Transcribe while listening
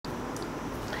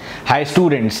Hi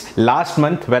students, last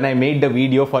month when I made the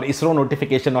video for ISRO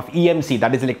notification of EMC,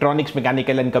 that is Electronics,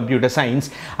 Mechanical and Computer Science,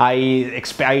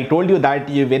 I told you that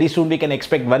very soon we can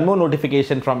expect one more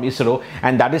notification from ISRO,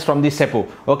 and that is from the CEPO,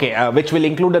 okay, which will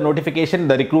include a notification,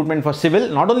 the recruitment for civil,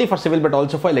 not only for civil but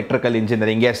also for electrical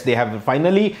engineering. Yes, they have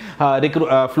finally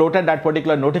floated that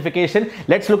particular notification.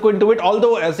 Let's look into it.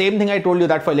 Although same thing I told you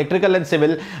that for electrical and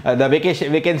civil, the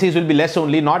vacancies will be less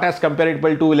only, not as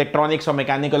comparable to electronics or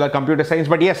mechanical or computer science,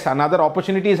 but yes, another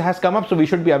opportunities has come up, so we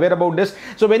should be aware about this.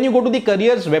 So when you go to the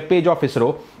careers web page of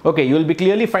ISRO, okay, you will be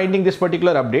clearly finding this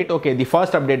particular update. Okay, the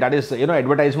first update, that is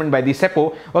advertisement by the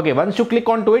CEPO. Okay, once you click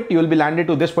onto it, you will be landed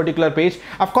to this particular page.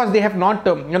 Of course, they have not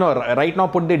right now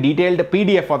put the detailed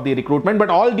PDF of the recruitment, but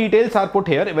all details are put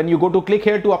here. When you go to click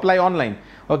here to apply online,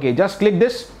 okay, just click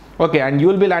this, okay, and you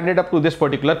will be landed up to this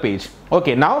particular page.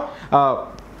 Okay, now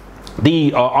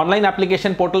the online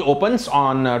application portal opens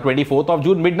on 24th of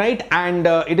June midnight, and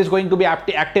it is going to be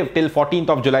active till 14th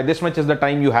of July. This much is the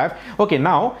time you have. Okay,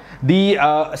 now the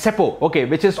CEPO, okay,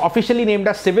 which is officially named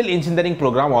as Civil Engineering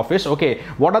Program Office. Okay,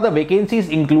 what are the vacancies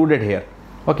included here?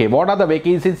 Okay, what are the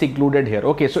vacancies included here?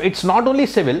 Okay, so it's not only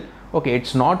civil. Okay,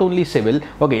 it's not only civil.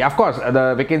 Okay, of course,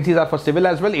 the vacancies are for civil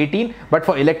as well, 18, but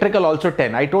for electrical also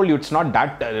 10. I told you it's not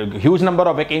that huge number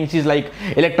of vacancies. Like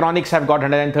electronics have got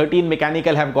 113,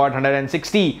 mechanical have got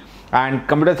 160, and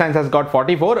computer science has got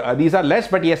 44. These are less,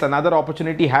 but yes, another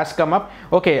opportunity has come up.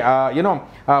 Okay,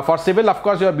 for civil, of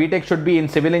course, your BTech should be in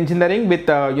civil engineering with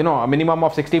a minimum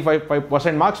of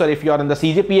 65% marks, or if you are in the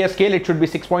CGPA scale, it should be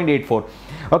 6.84.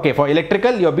 Okay, for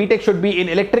electrical, your BTech should be in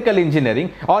electrical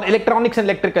engineering or electronics and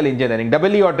electrical engineering,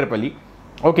 EE or EEE.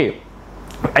 Okay,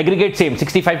 aggregate same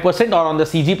 65%, or on the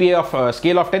CGPA of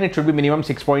scale of 10, it should be minimum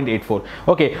 6.84.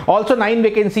 okay, also 9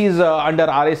 vacancies under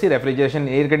RAC, refrigeration,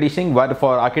 air conditioning, one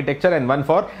for architecture and one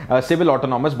for civil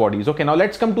autonomous bodies. Okay, now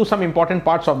let's come to some important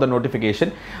parts of the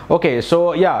notification. Okay,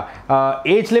 so yeah,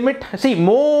 age limit, see,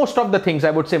 most of the things,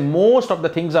 I would say most of the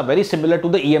things are very similar to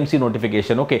the EMC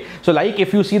notification. Okay, so like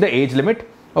if you see the age limit,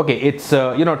 okay, it's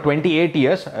 28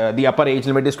 years. The upper age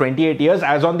limit is 28 years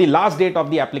as on the last date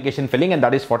of the application filling, and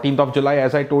that is 14th of July,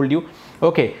 as I told you.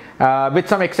 Okay, with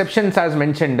some exceptions as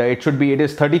mentioned, it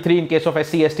is 33 in case of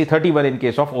SC ST, 31 in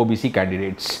case of OBC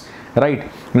candidates. Right,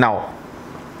 now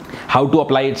how to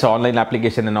apply its online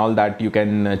application and all that you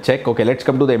can check. Okay, let's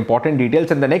come to the important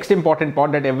details, and the next important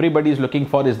part that everybody is looking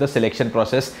for is the selection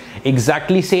process.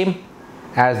 Exactly same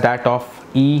as that of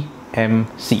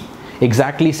EMC.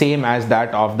 Exactly same as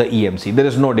that of the EMC. There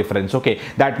is no difference. Okay,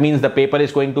 that means the paper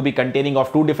is going to be containing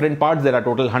of two different parts. There are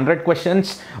total 100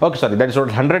 questions. Okay, sorry, that is total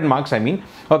 100 marks, I mean.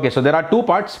 Okay, so there are two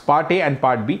parts, part A and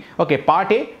part B. Okay,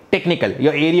 part A, technical,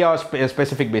 your area or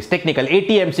specific base, technical,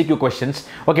 80 MCQ questions.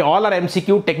 Okay, all are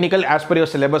MCQ, technical as per your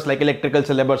syllabus, like electrical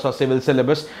syllabus or civil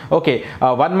syllabus. Okay,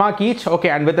 1 mark each. Okay,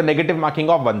 and with a negative marking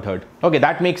of 1/3. Okay,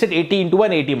 that makes it 80 into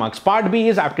 180 marks. Part B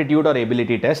is aptitude or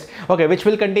ability test. Okay, which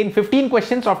will contain 15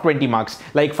 questions of 20 marks,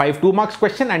 like 5 2 marks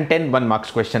question and 10 1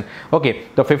 marks question. Okay,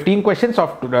 the 15 questions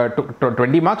of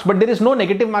 20 marks, but there is no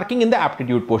negative marking in the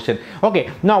aptitude portion. Okay,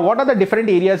 now what are the different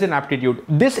areas in aptitude?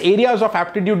 These areas of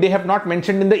aptitude they have not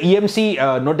mentioned in the EMC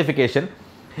notification,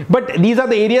 but these are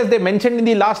the areas they mentioned in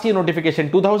the last year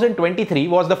notification. 2023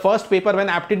 was the first paper when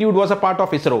aptitude was a part of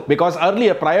ISRO, because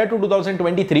earlier, prior to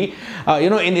 2023,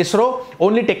 in ISRO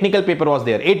only technical paper was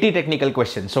there, 80 technical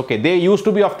questions. Okay, they used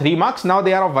to be of 3 marks, now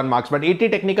they are of 1 marks, but 80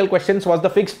 technical questions was the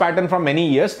fixed pattern from many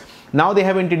years. Now they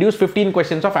have introduced 15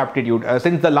 questions of aptitude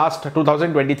since the last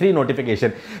 2023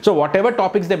 notification. So whatever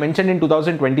topics they mentioned in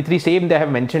 2023, same they have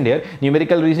mentioned here: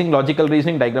 numerical reasoning, logical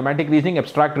reasoning, diagrammatic reasoning,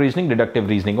 abstract reasoning, deductive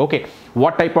reasoning. Okay,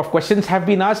 what type of questions have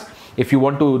been asked? If you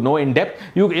want to know in depth,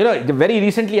 very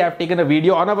recently I have taken a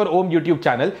video on our own YouTube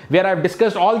channel where I have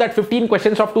discussed all that 15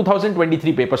 questions of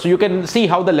 2023 paper. So you can see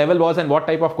how the level was and what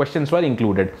type of questions were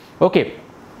included. Okay.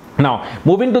 Now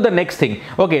moving to the next thing.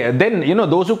 Okay, then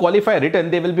those who qualify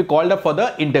written, they will be called up for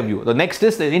the interview. The next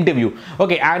is the interview.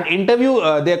 Okay, and interview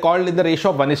they are called in the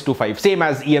ratio of 1:5, same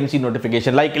as EMC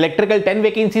notification. Like electrical, 10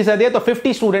 vacancies are there, so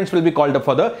 50 students will be called up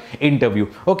for the interview.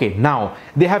 Okay, now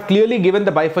they have clearly given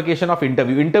the bifurcation of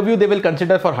interview. Interview they will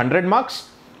consider for 100 marks.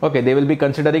 Okay, they will be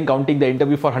considering counting the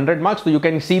interview for 100 marks. So you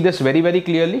can see this very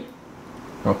clearly.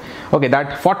 Okay,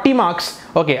 that 40 marks,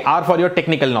 okay, are for your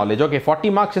technical knowledge. Okay,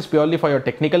 40 marks is purely for your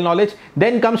technical knowledge.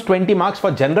 Then comes 20 marks for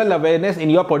general awareness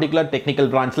in your particular technical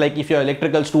branch. Like if you're an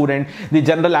electrical student, the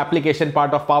general application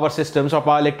part of power systems or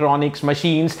power electronics,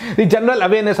 machines, the general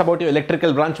awareness about your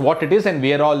electrical branch, what it is and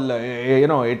where all,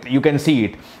 you can see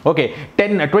it. Okay,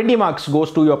 20 marks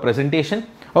goes to your presentation.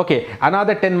 Okay,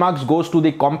 another 10 marks goes to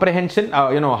the comprehension,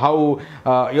 how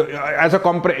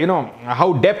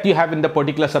how depth you have in the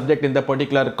particular subject, in the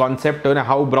particular concept,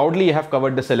 how broadly you have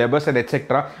covered the syllabus and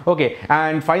etc. Okay,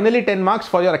 and finally 10 marks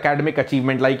for your academic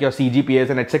achievement, like your CGPAs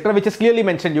and etc., which is clearly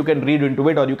mentioned. You can read into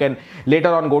it, or you can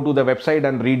later on go to the website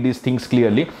and read these things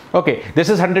clearly. Okay, this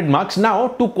is 100 marks. Now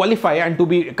to qualify and to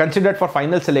be considered for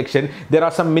final selection, there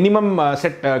are some minimum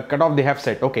cutoff they have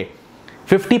set. Okay,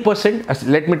 50%,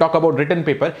 let me talk about written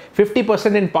paper,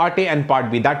 50% in part A and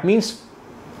part B. That means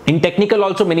in technical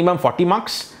also minimum 40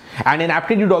 marks, and in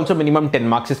aptitude also minimum 10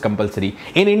 marks is compulsory.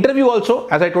 In interview also,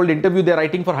 as I told, interview they're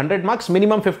writing for 100 marks,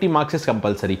 minimum 50 marks is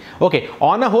compulsory. Okay,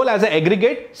 on a whole, as an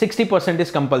aggregate, 60%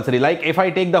 is compulsory. Like if I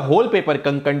take the whole paper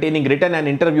containing written and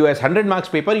interview as 100 marks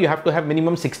paper, you have to have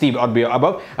minimum 60 or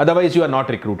above, otherwise you are not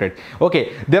recruited.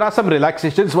 Okay, there are some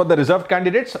relaxations for the reserved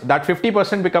candidates. That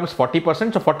 50% becomes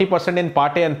 40%, so 40% in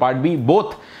part A and part B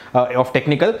both of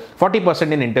technical,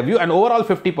 40% in interview, and overall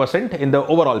 50% in the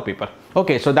overall paper.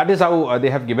 Okay, so that is how they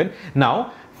have given.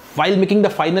 Now, while making the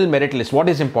final merit list, what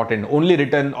is important? Only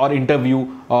written or interview?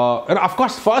 Of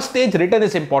course, first stage written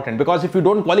is important, because if you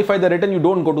don't qualify the written, you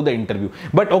don't go to the interview.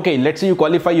 But okay, let's say you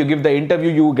qualify, you give the interview,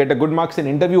 you get a good marks in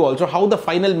interview also. How the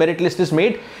final merit list is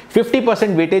made?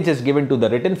 50% weightage is given to the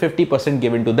written, 50%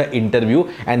 given to the interview,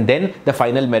 and then the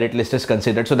final merit list is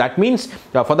considered. So that means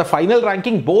for the final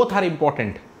ranking, both are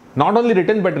important. Not only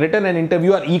written, but written and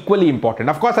interview are equally important.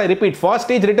 Of course, I repeat, first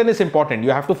stage written is important.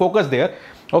 You have to focus there.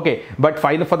 Okay, but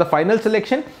for the final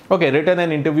selection, okay, written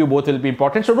and interview both will be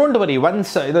important. So don't worry.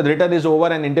 Once the written is over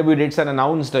and interview dates are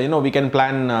announced, we can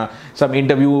plan some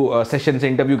interview sessions,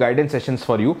 interview guidance sessions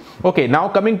for you. Okay, now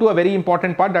coming to a very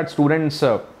important part that students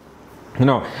that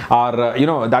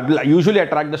will usually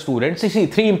attract the students. You see,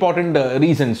 three important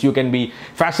reasons you can be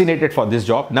fascinated for this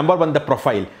job. Number one, the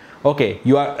profile. Okay,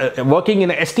 you are working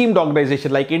in an esteemed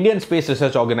organization like Indian Space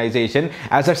Research Organization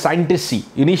as a scientist C.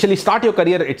 Initially start your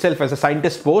career itself as a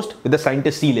scientist post with the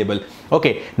scientist C label.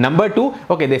 Okay, number two,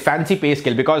 okay, the fancy pay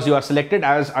scale, because you are selected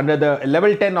as under the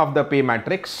level 10 of the pay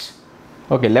matrix.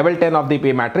 Okay, level 10 of the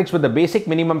pay matrix with the basic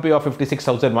minimum pay of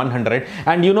 56,100.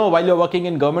 And while you're working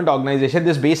in government organization,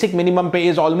 this basic minimum pay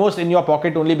is almost in your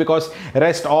pocket only, because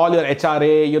rest all your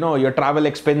HRA, your travel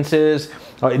expenses,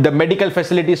 the medical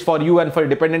facilities for you and for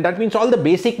dependent. That means all the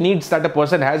basic needs that a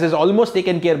person has is almost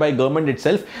taken care by government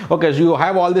itself. Okay, so you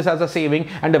have all this as a saving.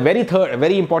 And a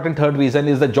very important third reason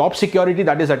is the job security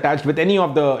that is attached with any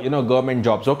of the government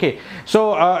jobs. Okay,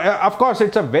 so of course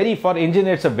it's for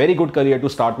engineers, it's a very good career to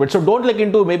start with. So don't look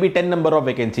into maybe 10 number of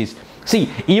vacancies. See,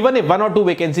 even if 1 or 2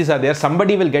 vacancies are there,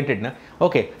 somebody will get it. Na?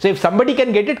 Okay, so if somebody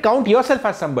can get it, count yourself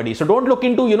as somebody. So don't look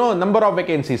into number of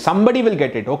vacancies. Somebody will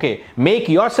get it. Okay, make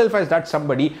yourself as that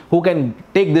somebody who can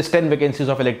take this 10 vacancies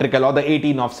of electrical or the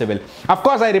 18 of civil. Of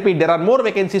course, I repeat, there are more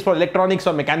vacancies for electronics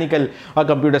or mechanical or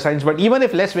computer science, but even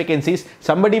if less vacancies,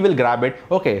 somebody will grab it.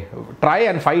 Okay, try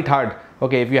and fight hard.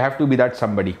 Okay, if you have to be that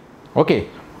somebody. Okay,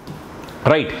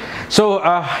 right. So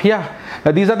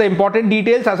these are the important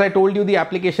details. As I told you, the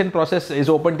application process is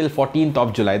open till 14th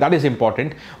of July. That is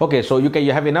important. Okay, so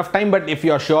you have enough time, but if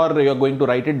you are sure you're going to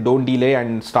write it, don't delay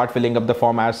and start filling up the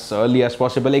form as early as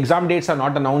possible. Exam dates are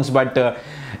not announced, but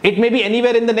it may be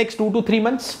anywhere in the next 2 to 3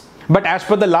 months. But as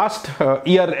per the last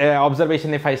year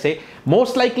observation, if I say,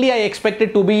 most likely I expect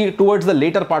it to be towards the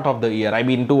later part of the year. I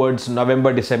mean towards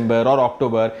November, December or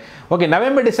October. Okay,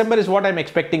 November, December is what I'm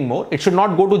expecting more. It should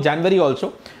not go to January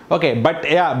also. Okay, but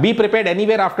yeah, be prepared.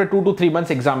 Anywhere after 2 to 3 months,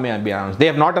 exam may be announced. They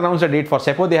have not announced a date for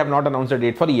CEPO. They have not announced a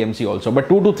date for EMC also. But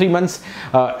 2 to 3 months,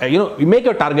 you make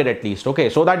your target at least. Okay,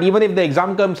 so that even if the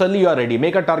exam comes early, you are ready.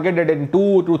 Make a target that in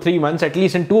 2 to 3 months, at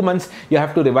least in 2 months, you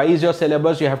have to revise your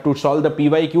syllabus. You have to solve the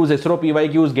PYQs, ISRO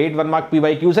PYQs, Gate 1 mark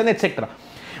PYQs, and etc.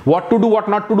 What to do, what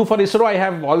not to do for ISRO, I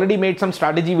have already made some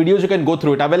strategy videos. You can go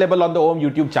through it, available on the OM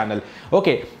YouTube channel.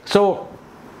 Okay, so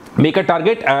make a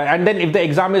target, and then if the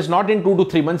exam is not in 2 to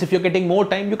 3 months, if you're getting more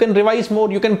time, you can revise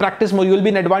more, you can practice more, you will be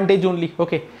in advantage only.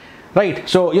 Okay, right.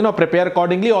 So prepare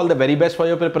accordingly. All the very best for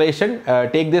your preparation.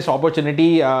 Take this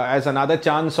opportunity as another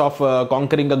chance of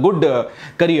conquering a good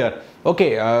career.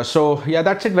 Okay, so yeah,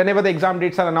 that's it. Whenever the exam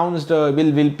dates are announced,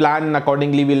 we'll plan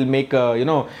accordingly. We'll make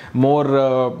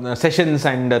more sessions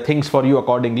and things for you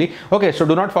accordingly. Okay, so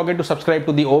do not forget to subscribe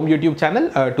to the OM YouTube channel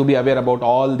to be aware about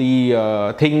all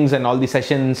the things and all the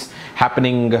sessions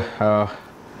happening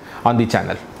on the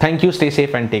channel. Thank you. Stay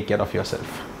safe and take care of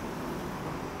yourself.